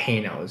the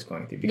pain I was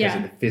going through because Yeah.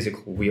 of the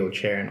physical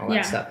wheelchair and all that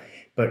Yeah. stuff.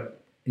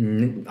 But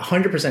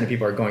 100% of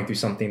people are going through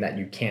something that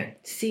you can't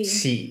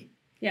see.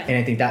 Yeah. And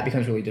I think that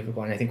becomes really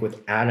difficult. And I think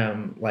with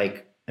Adam,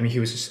 like, I mean, he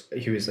was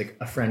like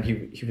a friend.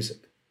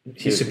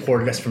 He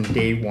supported us from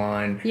day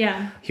one.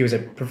 Yeah. He was a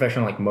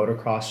professional like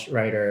motocross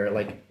rider,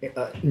 like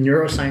a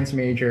neuroscience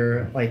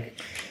major, like,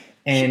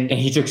 and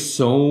he took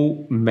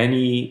so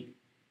many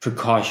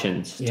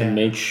precautions to Yeah.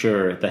 make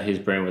sure that his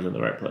brain was in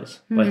the right place.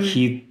 Like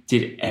he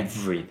did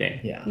everything.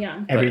 yeah,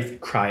 Yeah. every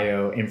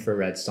cryo,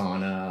 infrared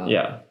sauna,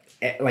 Yeah.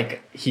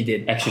 like he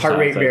did Exercise, heart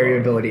rate like,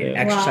 variability, yeah.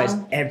 exercise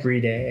Wow. every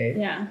day.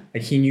 Yeah.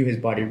 Like he knew his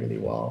body really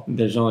well.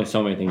 There's only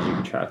so many things you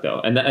can track though,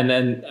 and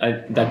then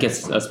that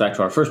gets us back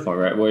to our first point,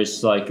 right? Where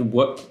it's like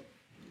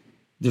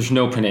there's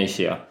no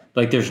panacea.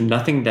 Like there's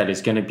nothing that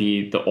is going to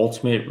be the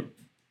ultimate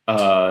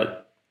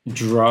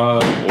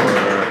drug,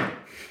 or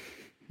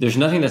there's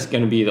nothing that's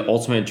going to be the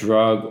ultimate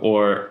drug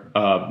or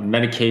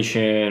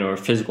medication or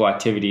physical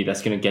activity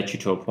that's going to get you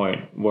to a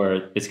point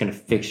where it's going to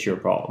fix your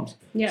problems.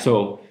 Yeah.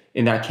 So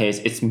in that case,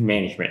 it's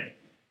management,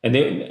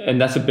 and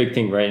that's a big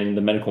thing, right, in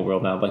the medical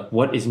world now. Like,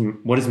 what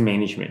does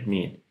management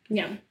mean?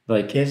 Yeah.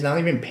 Like, It's not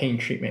even pain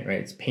treatment, right?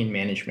 It's pain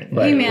management.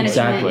 Right. Pain management.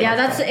 exactly. Yeah,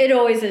 that's it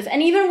always is.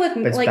 And even with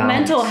it's like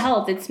balance. mental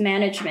health, it's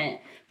management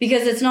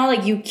because it's not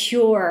like you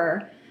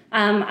cure.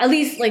 At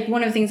least like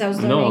one of the things I was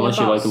learning no, unless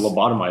you about, like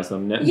lobotomize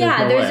them.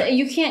 yeah, there's no way.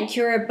 you can't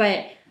cure it,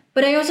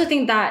 but I also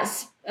think that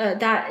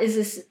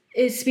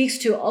it speaks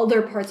to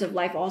other parts of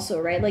life also,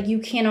 right? Like you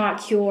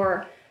cannot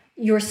cure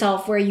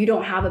yourself where you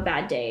don't have a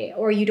bad day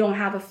or you don't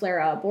have a flare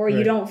up or you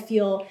Right. don't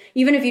feel,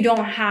 even if you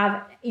don't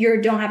have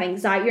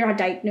anxiety, you're not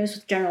diagnosed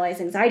with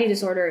generalized anxiety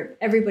disorder,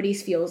 everybody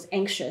feels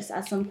anxious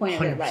at some point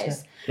in their 100%.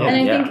 lives. Oh, And I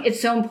yeah. think it's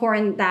so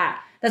important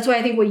that's why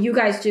I think what you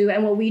guys do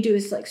and what we do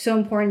is like so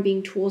important,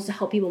 being tools to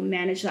help people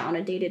manage that on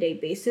a day-to-day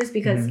basis,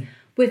 because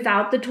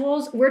without the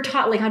tools, we're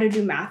taught like how to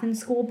do math in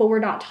school, but we're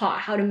not taught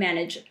how to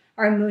manage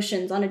our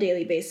emotions on a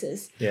daily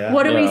basis. Yeah.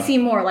 What do we Yeah. see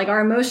more, like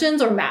our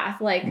emotions or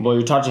math? Like, Well,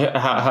 you're taught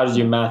how to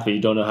do math, but you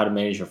don't know how to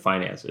manage your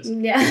finances.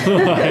 yeah.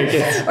 Like,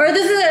 it's- Or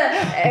this is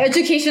an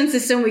education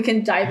system we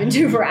can dive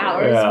into for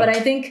hours. Yeah. But I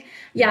think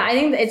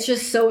it's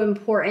just so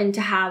important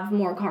to have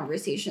more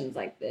conversations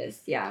like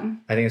this. Yeah.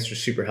 I think it's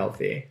just super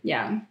healthy.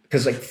 Yeah.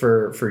 Because like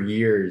for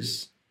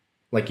years,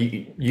 like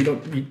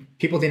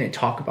people didn't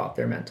talk about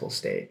their mental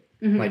state.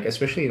 Mm-hmm. Like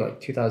especially like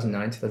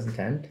 2009,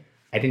 2010,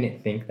 I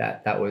didn't think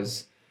that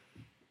was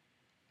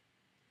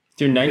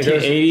Dude,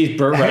 1980s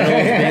Burt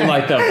Reynolds being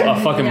like a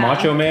fucking Yeah.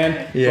 macho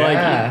man.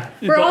 Yeah.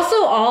 Like, We're also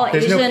all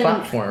There's no Asian.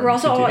 platform We're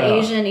also to do all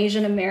that.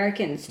 Asian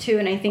Americans too,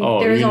 and I think oh,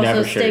 there's you also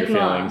never share your stigma.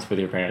 feelings with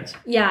your parents.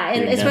 Yeah,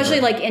 and You especially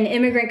never. like in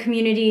immigrant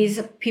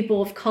communities,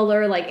 people of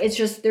color, like it's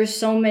just there's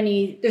so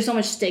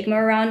much stigma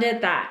around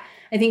it that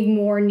I think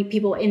more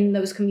people in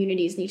those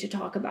communities need to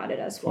talk about it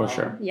as well.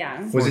 sure.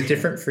 Yeah. Was it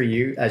different for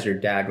you as your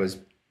dad was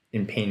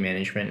in pain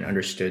management and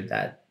understood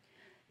that?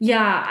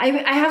 Yeah, I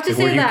have to Like,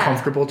 say were you that.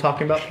 comfortable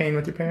talking about pain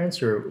with your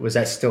parents, or was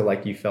that still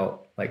like you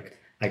felt like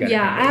I got?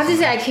 Yeah, I have to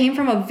say I came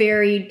from a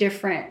very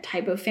different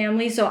type of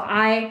family, so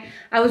I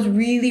was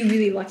really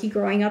really lucky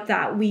growing up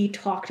that we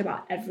talked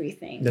about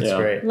everything. That's Yeah.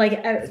 great. Like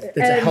It's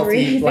a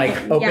healthy,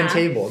 like open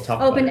table.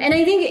 Talk Open, about it. and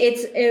I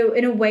think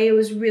in a way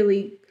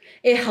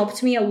it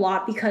helped me a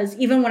lot because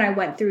even when I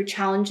went through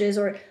challenges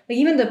or like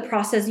even the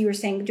process you were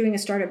saying doing a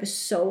startup is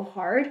so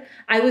hard,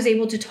 I was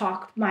able to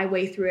talk my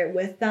way through it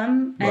with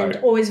them and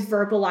Right. always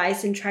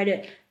verbalize and try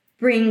to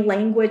bring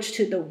language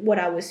to what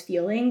I was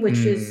feeling, which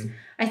is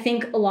I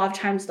think a lot of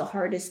times the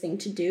hardest thing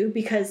to do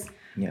because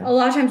Yeah. a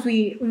lot of times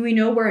we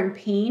know we're in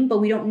pain, but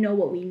we don't know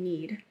what we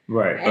need.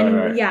 Right, And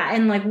right.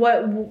 and like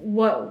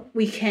what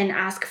we can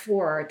ask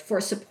for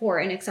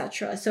support and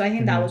etc. So I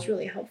think that was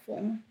really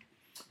helpful.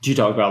 Do you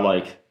talk about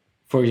like,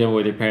 for example,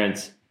 with your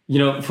parents? You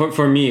know,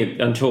 for me,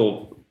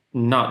 until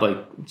not like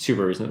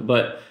super recent,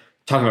 but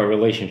talking about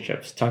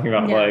relationships, talking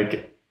about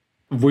like,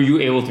 were you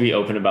able to be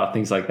open about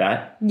things like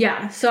that?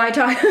 Yeah. So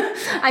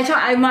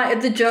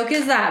the joke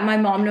is that my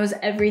mom knows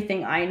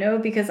everything I know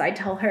because I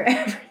tell her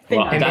everything.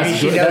 Well,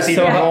 that's good. That's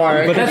so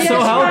more. But that's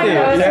so healthy.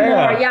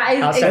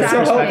 Yeah,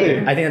 exactly. So healthy.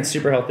 I think that's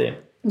super healthy.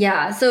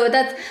 Yeah, so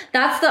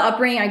that's the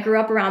upbringing I grew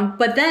up around.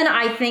 But then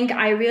I think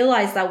I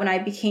realized that when I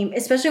became,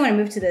 especially when I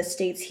moved to the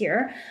States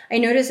here, I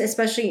noticed,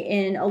 especially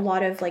in a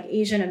lot of like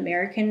Asian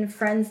American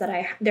friends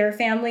their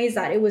families,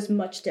 that it was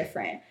much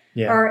different.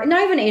 Yeah. Or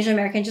not even Asian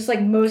American, just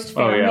like most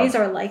families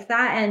are like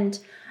that. And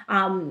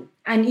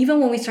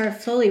even when we started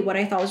Flowly, what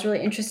I thought was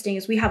really interesting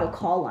is we have a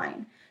call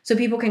line. So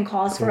people can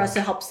call us for us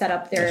to help set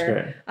up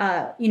their,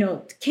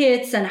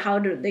 kits and how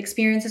the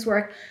experiences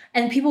work.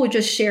 And people would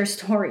just share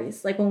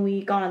stories, like when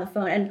we got on the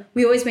phone. And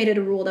we always made it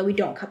a rule that we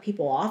don't cut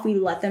people off. We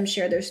let them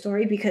share their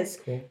story because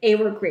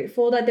we're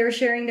grateful that they're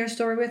sharing their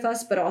story with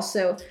us, but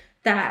also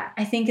that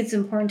I think it's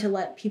important to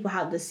let people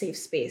have the safe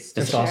space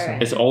to share.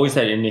 Awesome. It's always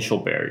that initial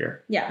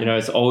barrier. Yeah.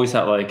 It's always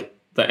that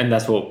and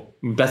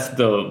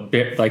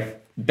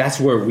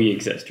that's where we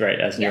exist, right?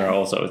 As Neuro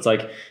also. It's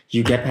like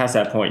you get past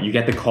that point, you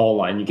get the call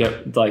line, you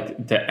get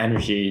like the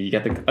energy, you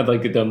get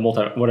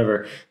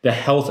the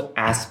health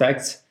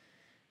aspects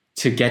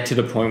to get to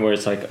the point where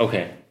it's like,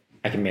 okay,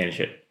 I can manage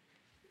it.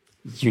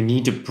 You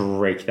need to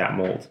break that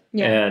mold.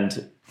 Yeah.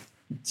 And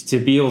to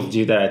be able to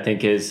do that, I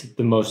think is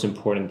the most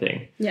important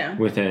thing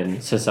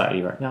within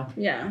society right now.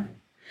 Yeah.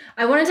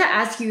 I wanted to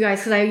ask you guys,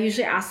 because I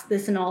usually ask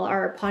this in all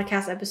our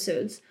podcast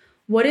episodes,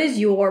 what is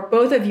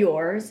both of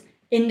yours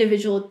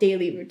individual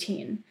daily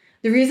routine?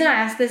 The reason I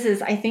ask this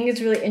is I think it's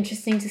really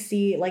interesting to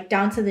see like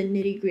down to the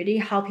nitty gritty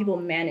how people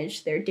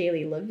manage their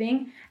daily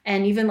living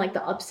and even like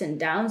the ups and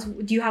downs.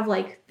 Do you have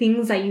like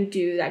things that you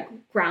do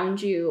that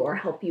ground you or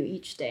help you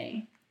each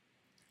day?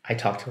 I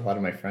talk to a lot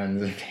of my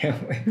friends and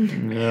family.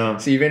 Yeah.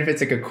 So even if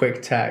it's like a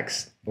quick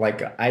text,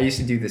 like I used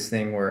to do this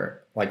thing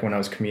where like when I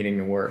was commuting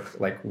to work,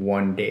 like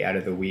one day out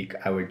of the week,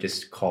 I would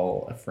just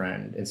call a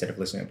friend instead of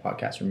listening to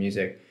podcasts or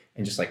music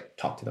and just like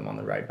talk to them on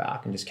the ride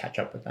back and just catch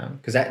up with them.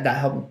 Because that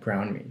helped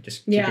ground me,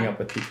 just keeping up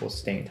with people,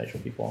 staying in touch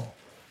with people.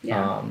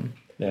 Yeah.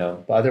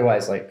 But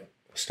otherwise, like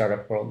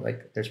startup world,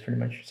 like there's pretty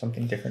much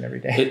something different every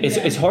day.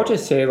 It's hard to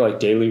say like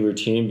daily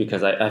routine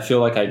because I feel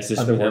like I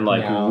exist within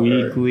like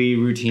weekly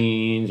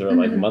routines or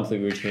like monthly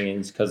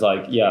routines. Because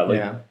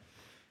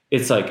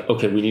it's like,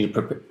 okay, we need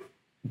to prepare.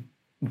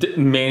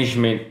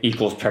 Management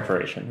equals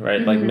preparation,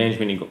 right? Like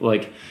management equals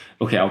like,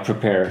 okay, I'll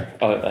prepare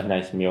a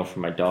nice meal for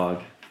my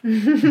dog.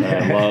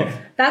 I love.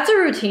 That's a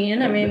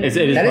routine. I mean, it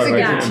is part of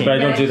my routine, but I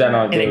don't do that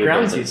on a daily basis. And it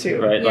grounds you too,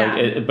 right?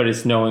 Yeah. But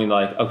it's knowing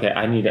like, okay,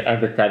 I need to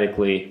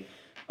empathetically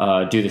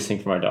do this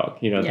thing for my dog,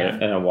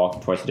 and I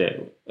walk twice a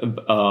day.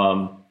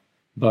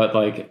 But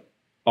like,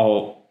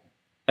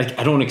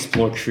 I don't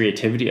explore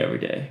creativity every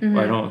day, or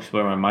I don't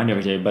explore my mind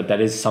every day. But that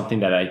is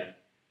something that I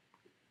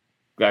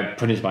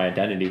put as my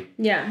identity.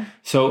 Yeah.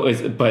 So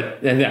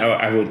then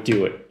I will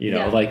do it,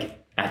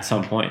 like at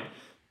some point.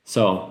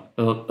 So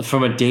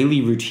from a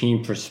daily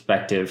routine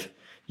perspective,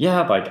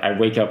 like I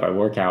wake up, I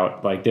work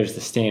out, like there's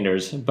the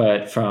standards,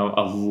 but from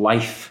a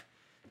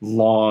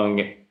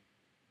lifelong,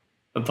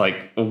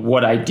 like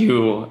what I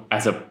do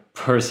as a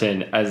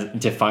person, as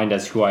defined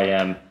as who I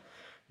am,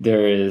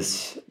 there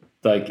is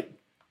like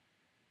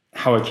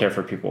how I care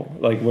for people,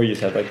 like what you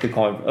said, like the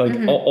calling,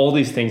 like all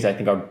these things I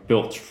think are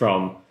built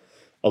from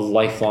a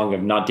lifelong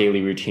of not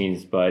daily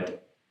routines,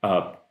 but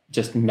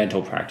just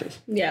mental practice.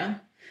 Yeah.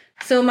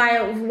 So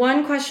my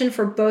one question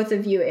for both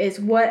of you is,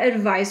 what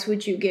advice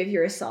would you give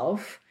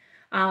yourself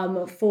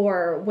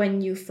for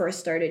when you first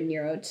started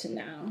Neuro to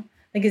now?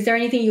 Like, is there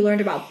anything you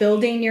learned about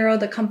building Neuro,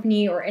 the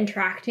company, or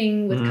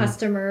interacting with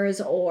customers,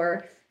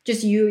 or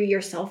just you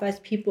yourself as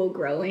people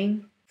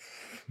growing?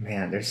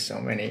 Man, there's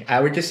so many. I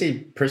would just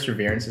say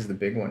perseverance is the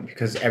big one,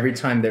 because every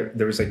time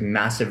there was like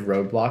massive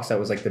roadblocks, that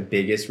was like the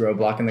biggest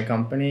roadblock in the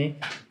company.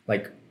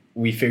 Like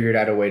we figured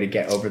out a way to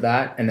get over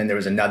that. And then there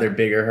was another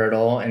bigger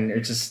hurdle, and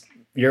it's just,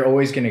 you're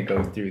always going to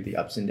go through the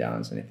ups and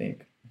downs. And I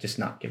think just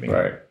not giving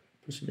up,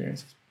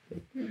 perseverance is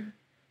big.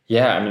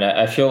 Yeah. I mean,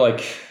 I feel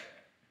like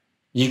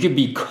you could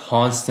be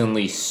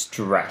constantly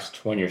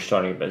stressed when you're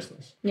starting a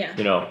business.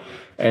 Yeah.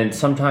 And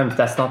sometimes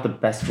that's not the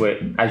best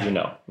way, as you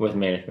know, with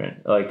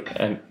management, like,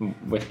 and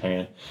with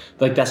pain,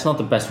 like that's not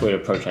the best way to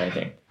approach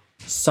anything.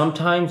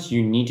 Sometimes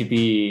you need to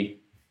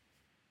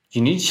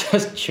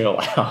just chill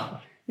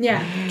out.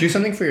 Yeah. Do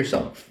something for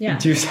yourself. Yeah.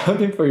 Do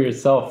something for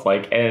yourself.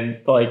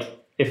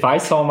 If I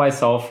saw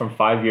myself from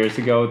 5 years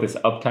ago, this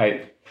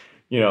uptight,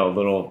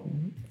 little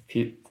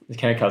piece,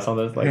 can I cuss on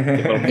this? Like,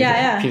 little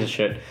piece of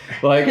shit.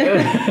 Like,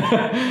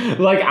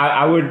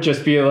 I would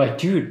just be like,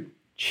 dude,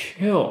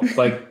 chill.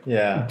 Like,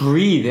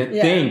 breathe and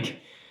think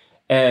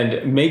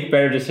and make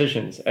better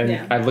decisions.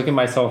 And I look at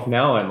myself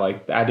now and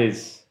like, that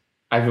is,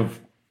 I've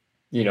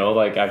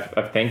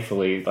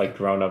thankfully like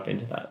grown up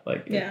into that.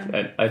 Like,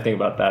 and I think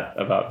about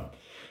that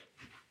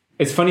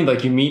it's funny,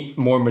 like you meet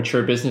more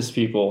mature business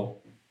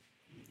people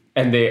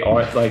and they're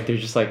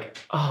just like,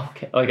 oh,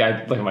 okay. Like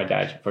I look at my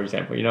dad, for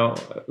example,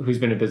 who's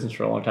been in business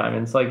for a long time.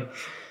 And it's like,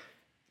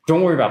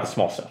 don't worry about the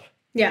small stuff.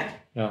 Yeah.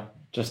 You know,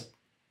 just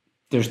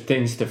there's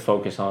things to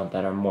focus on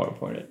that are more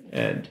important,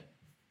 and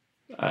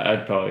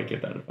I'd probably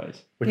give that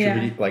advice. Which would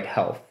be like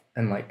health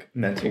and like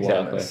mental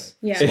wellness.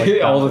 Yeah. So,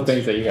 like, All the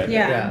things that you guys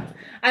Yeah.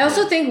 I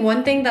also think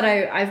one thing that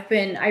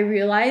I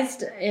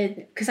realized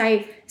because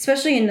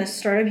especially in the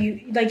startup,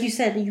 like you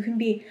said, you can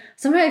be,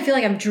 sometimes I feel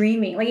like I'm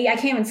dreaming. Like I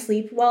can't even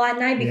sleep well at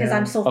night because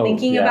I'm still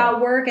thinking about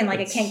work and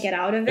like I can't get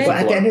out of it. But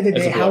at the end of the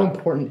day, how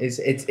important is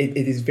it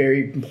is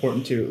very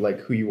important to like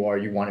who you are.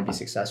 You want to be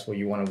successful,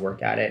 you want to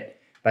work at it.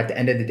 But at the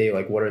end of the day,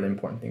 like what are the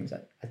important things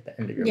at the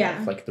end of your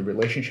life? Like the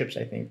relationships,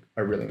 I think,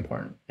 are really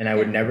important. And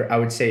I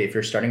would say if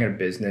you're starting a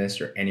business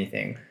or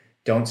anything,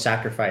 don't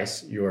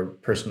sacrifice your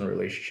personal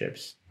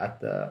relationships at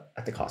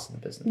the cost of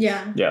the business.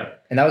 Yeah. Yeah.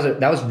 And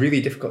that was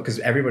really difficult because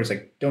everybody's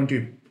like, don't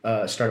do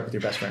startup with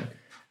your best friend.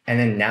 And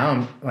then now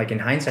I'm like in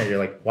hindsight, you're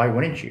like, why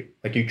wouldn't you?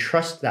 Like you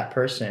trust that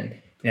person.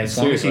 And as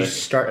long as you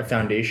start a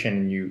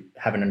foundation, you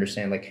have an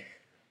understanding like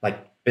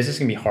business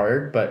can be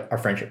hard, but our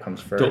friendship comes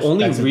first. The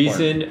only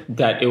reason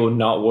that it will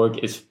not work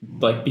is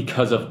like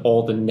because of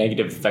all the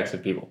negative effects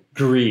of people.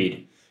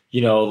 Greed,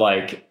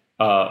 like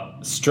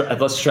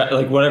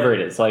like whatever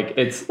it is. Like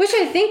it's which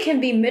I think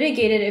can be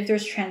mitigated if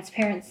there's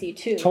transparency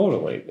too.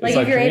 Totally. Like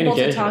if you're able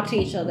to talk to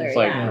each other. It's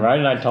like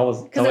Ryan and I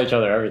tell each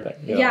other everything.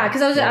 Yeah,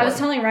 because I was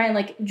telling Ryan,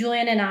 like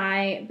Julian and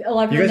I, a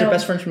lot of you guys are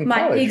best friends from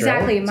college.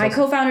 Exactly. Right? My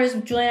co-founders,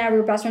 Julian and I,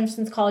 were best friends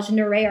since college, and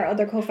Nuray, our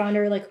other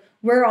co-founder, like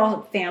we're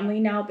all family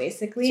now,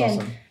 basically. That's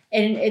awesome.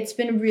 And it's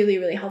been really,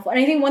 really helpful.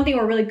 And I think one thing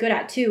we're really good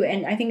at too,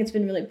 and I think it's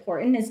been really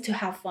important, is to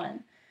have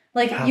fun.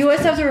 Like you always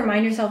have to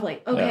remind yourself,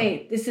 like,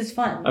 okay, this is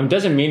fun.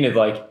 Doesn't mean that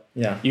like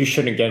you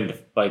shouldn't get into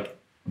like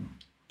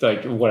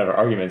whatever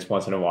arguments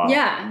once in a while.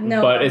 Yeah,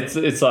 no. But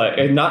it's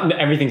like not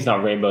everything's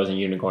not rainbows and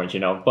unicorns,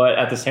 But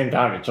at the same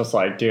time, it's just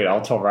like, dude,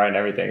 I'll tell Ryan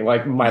everything.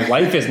 Like my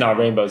life is not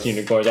rainbows and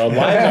unicorns. Our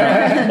lives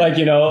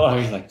are I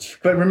was like.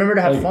 But remember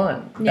to have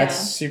fun. That's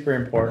super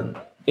important.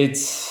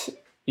 It's.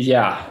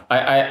 Yeah,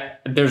 I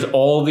there's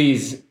all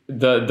these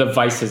the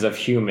vices of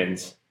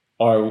humans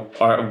are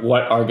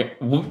what are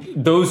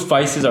those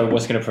vices are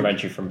what's going to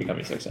prevent you from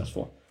becoming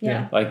successful.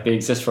 Yeah. Like they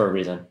exist for a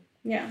reason.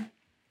 Yeah.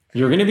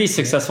 You're going to be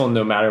successful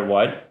no matter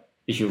what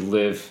if you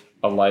live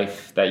a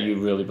life that you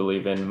really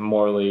believe in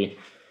morally,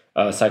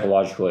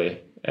 psychologically,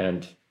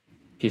 and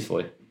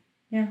peacefully.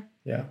 Yeah.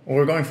 Yeah. Well,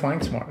 we're going flying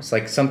tomorrow. It's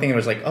like something that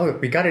was like, oh,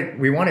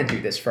 we want to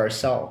do this for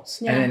ourselves.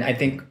 Yeah. And then I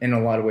think in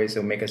a lot of ways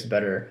it'll make us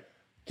better.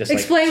 Just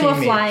explain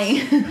what flying.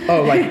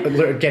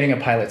 like getting a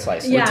pilot's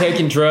license. We're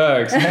taking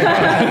drugs.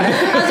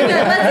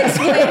 Let's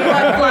explain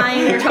what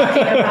flying you're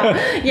talking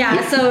about.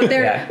 Yeah, so which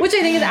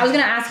I think is, I was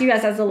going to ask you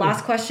guys as the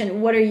last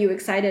question, what are you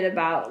excited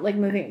about, like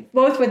moving,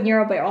 both with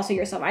Neuro, but also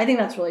yourself? I think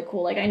that's really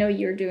cool. Like, I know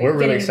you're doing. We're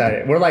really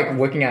excited. We're like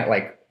looking at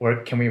like, where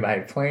can we buy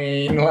a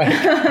plane?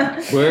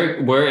 Like,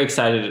 we're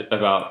excited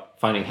about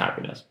finding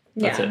happiness.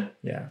 That's it.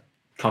 Yeah.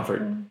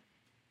 Comfort.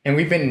 And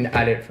we've been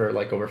at it for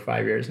like over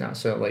 5 years now.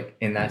 So like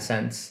in that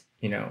sense,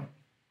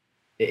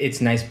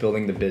 it's nice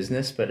building the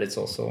business, but it's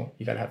also,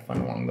 you got to have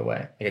fun along the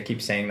way. Like I keep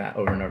saying that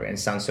over and over, and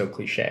it sounds so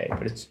cliche,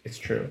 but it's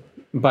true.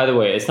 By the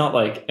way, it's not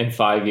like in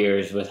 5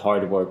 years with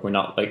hard work, we're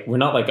not like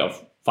a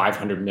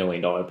 $500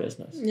 million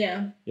business.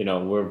 Yeah.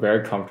 We're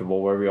very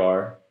comfortable where we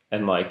are,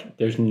 and like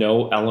there's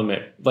no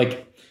element,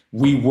 like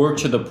we work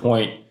to the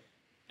point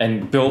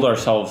and build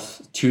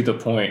ourselves to the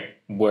point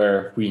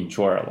where we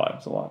enjoy our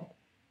lives a lot.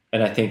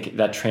 And I think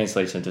that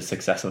translates into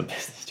success in the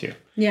business too.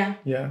 Yeah.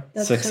 Yeah.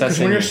 Success. Because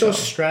when you're so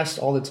stressed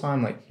all the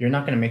time, like you're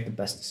not going to make the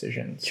best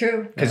decisions.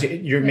 True. Because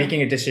you're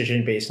making a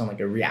decision based on like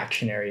a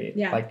reactionary,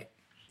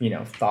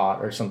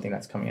 thought or something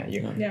that's coming at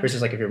you. Yeah.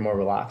 Versus like if you're more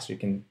relaxed, you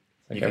can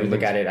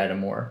look at it at a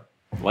more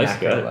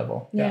macro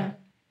level. Yeah.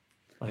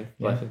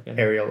 Life is good.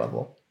 Aerial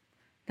level.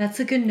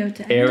 That's a good note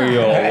to end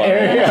Aerial on.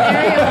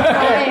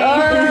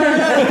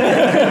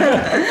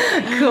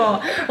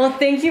 Cool. Well,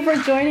 thank you for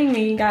joining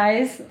me,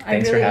 guys.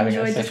 Thanks for having us. I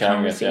really enjoyed this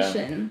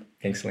conversation.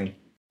 Thanks, Lee.